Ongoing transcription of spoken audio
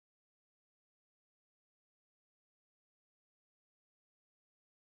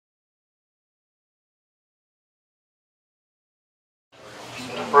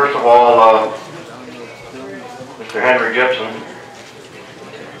First of all, Mr. Henry Gipson.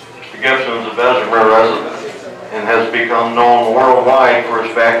 Mr. Gipson is a Bessemer resident and has become known worldwide for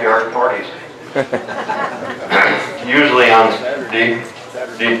his backyard parties. Usually on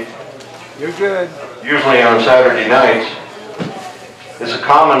You're good. Usually on Saturday nights. It's a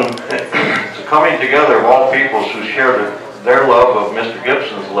coming together of all peoples who share their love of Mr.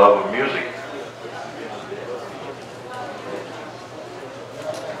 Gipson's love of music.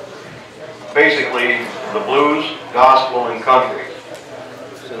 Basically, the blues, gospel, and country.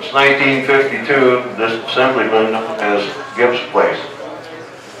 Since 1952, this has simply been known as Gip's Place.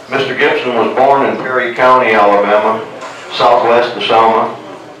 Mr. Gipson was born in Perry County, Alabama, southwest of Selma,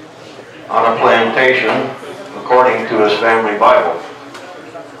 on a plantation, according to his family Bible.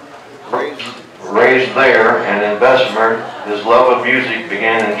 Raised there and in Bessemer, his love of music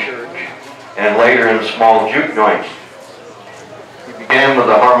began in church and later in small juke joints. He began with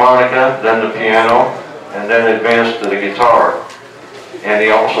the harmonica, then the piano, and then advanced to the guitar. And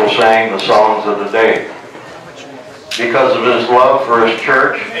he also sang the songs of the day. Because of his love for his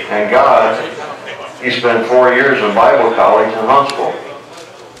church and God, he spent 4 years in Bible college in Huntsville.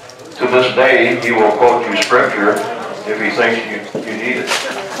 To this day, he will quote you scripture if he thinks you need it.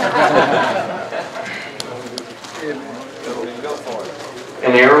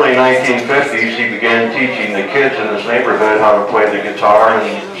 In the early 1950s, he began teaching the kids in his neighborhood how to play the guitar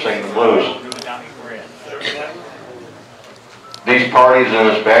and sing the blues. These parties in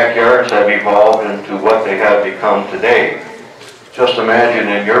his backyards have evolved into what they have become today. Just imagine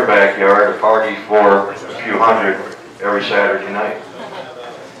in your backyard a party for a few hundred every Saturday night.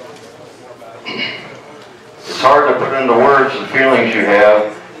 It's hard to put into words the feelings you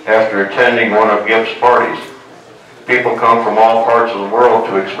have after attending one of Gip's parties. People come from all parts of the world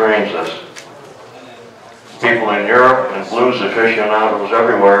to experience this. People in Europe and blues aficionados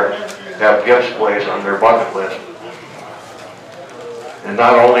everywhere have Gip's Place on their bucket list. And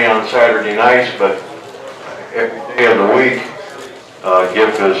not only on Saturday nights, but every day of the week,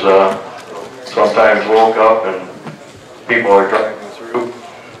 Gip is sometimes woke up and people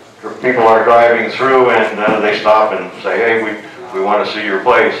are driving through and they stop and say, hey, we want to see your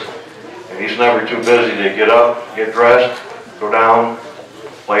place. And he's never too busy to get up, get dressed, go down,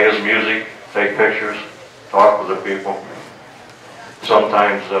 play his music, take pictures, talk with the people,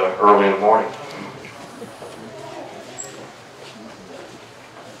 sometimes early in the morning.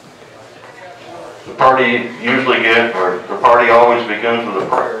 The party always begins with a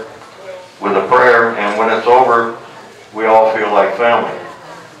prayer, and when it's over, we all feel like family.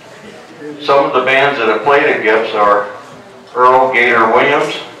 Some of the bands that have played at Gip's are Earl Gator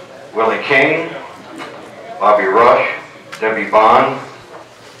Williams, Willie King, Bobby Rush, Debbie Bond,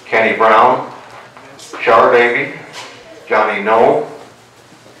 Kenny Brown, Shar-Baby, Johnnie No,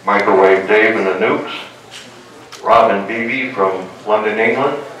 Microwave Dave and the Nukes, Robin Beebe from London,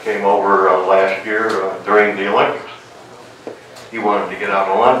 England, came over last year during the Olympics. He wanted to get out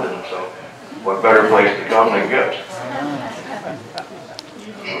of London, so what better place to come than Gip's?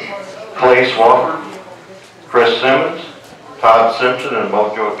 Clay Swafford, Chris Simmons, Todd Simpson and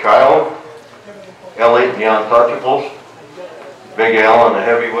Mojo Child, Elliot and the Untouchables, Big Al and the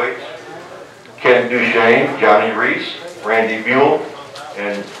Heavyweights, Ken Duchaine, Johnnie Reese, Randy Buell,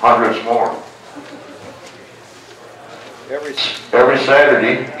 and hundreds more. Every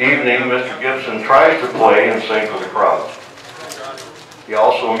Saturday evening, Mr. Gipson tries to play and sing for the crowd. He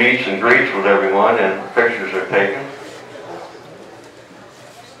also meets and greets with everyone, and pictures are taken.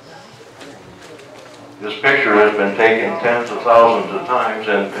 This picture has been taken tens of thousands of times,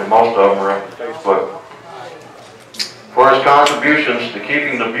 and most of them are on Facebook. For his contributions to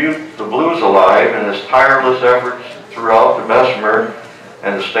keeping the blues alive and his tireless efforts throughout the Bessemer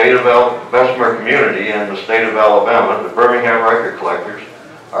and the state of Bessemer community and the state of Alabama, the Birmingham record collectors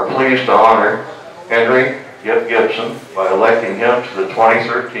are pleased to honor Henry Gip Gipson by electing him to the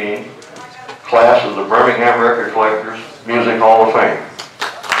 2013 class of the Birmingham Record Collectors Music Hall of Fame.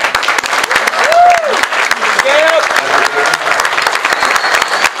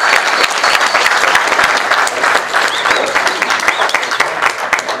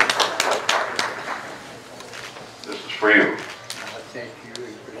 This is for you. Thank you.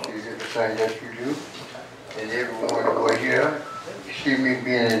 Appreciate everything that you do. And everyone who was here, you see me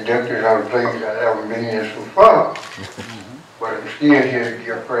being inducted on things I haven't been in so far. But I'm still here to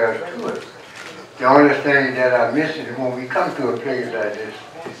give prayers to it. The only thing that I miss is when we come to a place like this,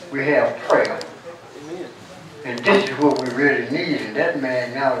 we have prayer. And this is what we really need. And that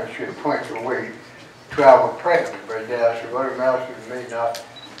man now should point the way to our prayer. But there are some other masters may not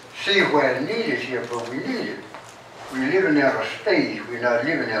see where the need is here, but we need it. we're living at a stage, we're not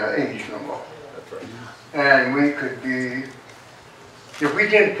living at an age no more. And we could be, if we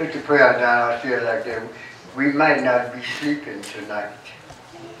didn't put the prayer down out there like that, we might not be sleeping tonight.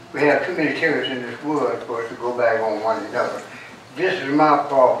 We have too many terrorists in this world for us to go back on one another. This is my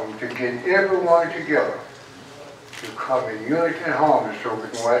problem, to get everyone together, to come in unity and harmony so we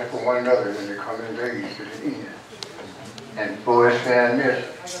can watch for one another when they come in days to the end. And for us saying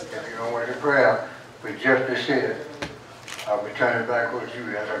this, if you don't want the prayer, but just to say it, I'll be turning back over to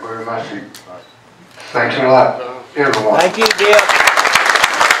you as I go to my seat. Thanks a lot, everyone. Thank you, Gip.